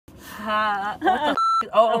What the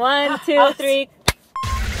oh. 1, 2, 3.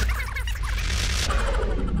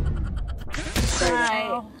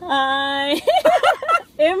 Hi.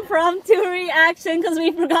 Impromptu reaction because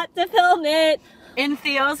we forgot to film it. In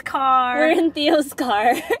Theo's car. We're in Theo's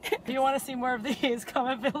car. If you want to see more of these,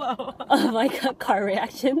 comment below. Oh my god, car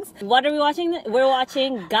reactions. What are we watching? We're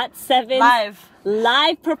watching GOT7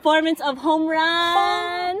 live performance of Home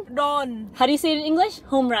Run. Home Run. How do you say it in English?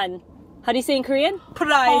 Home Run. How do you say it in Korean?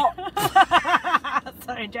 Pray.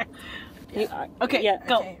 Sorry, Jack. Okay, yeah.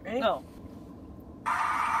 Go. Okay, ready? Go.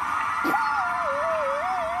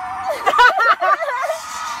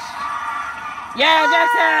 Yeah,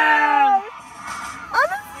 Jackson!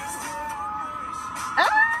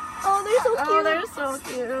 Oh, they're so cute. Oh, they're so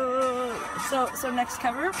cute. So next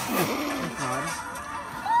cover.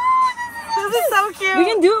 This is so cute. We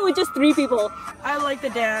can do it with just 3 people. I like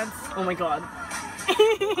the dance. Oh my god.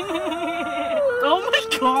 Oh my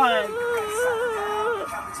god.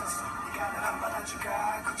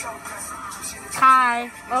 Hi.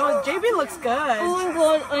 Oh, JB looks good. Oh my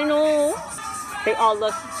god, I know. They all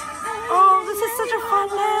look. Oh, this is such a fun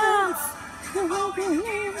dance.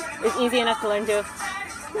 It's easy enough to learn too.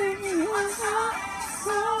 We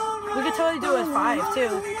could totally do it with 5 too.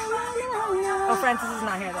 Oh, Francis is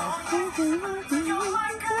not here though.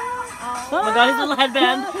 Oh my god, his little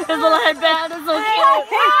headband. His little headband is so cute.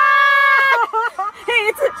 Hey,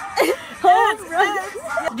 it's Home Run.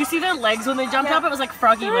 Did you see their legs when they jumped up? It was like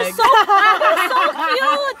froggy legs. So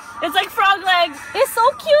cute. It's like frog legs. It's so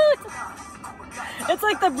cute. It's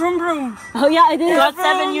like the broom broom. Oh yeah, it is.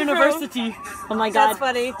 GOT7 University. Oh my god. That's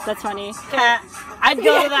funny. That's funny. I'd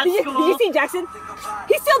go to that school. Did you see Jackson?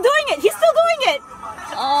 He's still doing it. He's still doing it.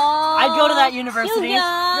 Oh. I'd go to that university.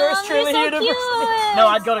 Yours truly so university. Cute. No,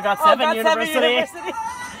 I'd go to GOT7 GOT7 University.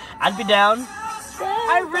 I'd be down.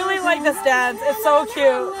 I really like this dance. It's so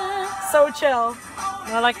cute. So chill.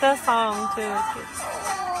 I like the song too. It's cute.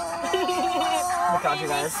 Oh my god, you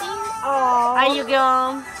guys. Oh. How you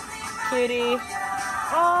going? Cutie.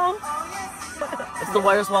 Oh. It's the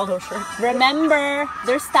Where's Waldo shirt. Remember,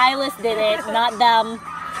 their stylist did it, not them.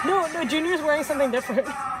 No, Junior's wearing something different.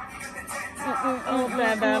 Oh,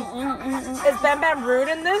 Bam Bam. Is Bam Bam rude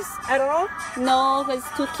in this at all? No, because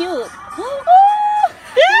it's too cute.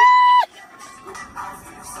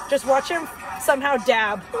 Just watch him somehow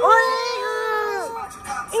dab.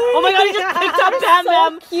 Oh my god, he just picked up Bam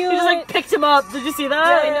Bam. So cute. He just like picked him up. Did you see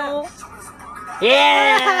that? Yeah, I know.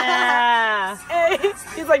 Yeah! Hey,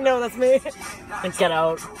 he's like, no, that's me. Like, get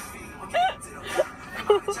out.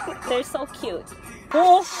 They're so cute.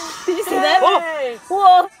 Whoa! Did you see that? Whoa!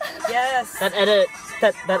 Whoa! Yes. That edit,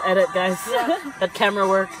 that edit, guys. Yeah. That camera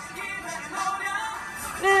work.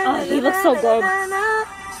 Oh, he looks so good.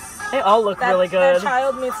 They all look really good. That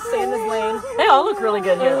child needs to stay in his lane. They all look really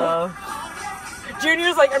good here, though.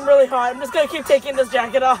 Junior's like, I'm really hot. I'm just gonna keep taking this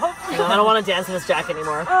jacket off. No, I don't want to dance in this jacket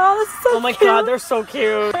anymore. Oh, this is so Oh my cute. god, they're so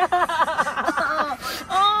cute.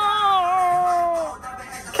 Oh.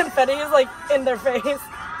 Confetti is like in their face.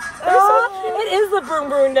 Oh, it is the broom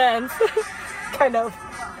broom dance. Kind of.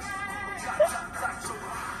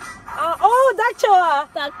 Oh, Dakchoa!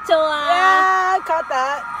 Dakchoa! Yeah, caught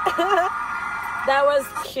that. That was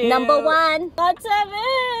cute. Number 1.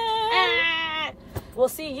 GOT7! We'll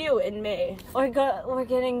see you in May. We're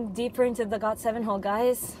getting deeper into the GOT7 hole,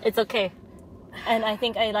 guys. It's okay. And I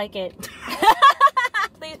think I like it.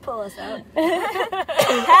 Please pull us out.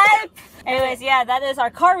 Help! Anyways, yeah, that is our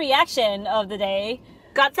car reaction of the day.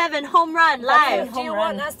 GOT7 Home Run live. Do you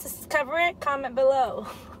want us to cover it? Comment below.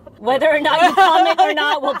 Whether or not you comment or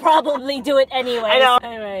not, we'll probably do it anyway. I know.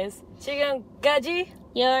 Anyways, 지금까지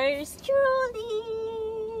yours truly.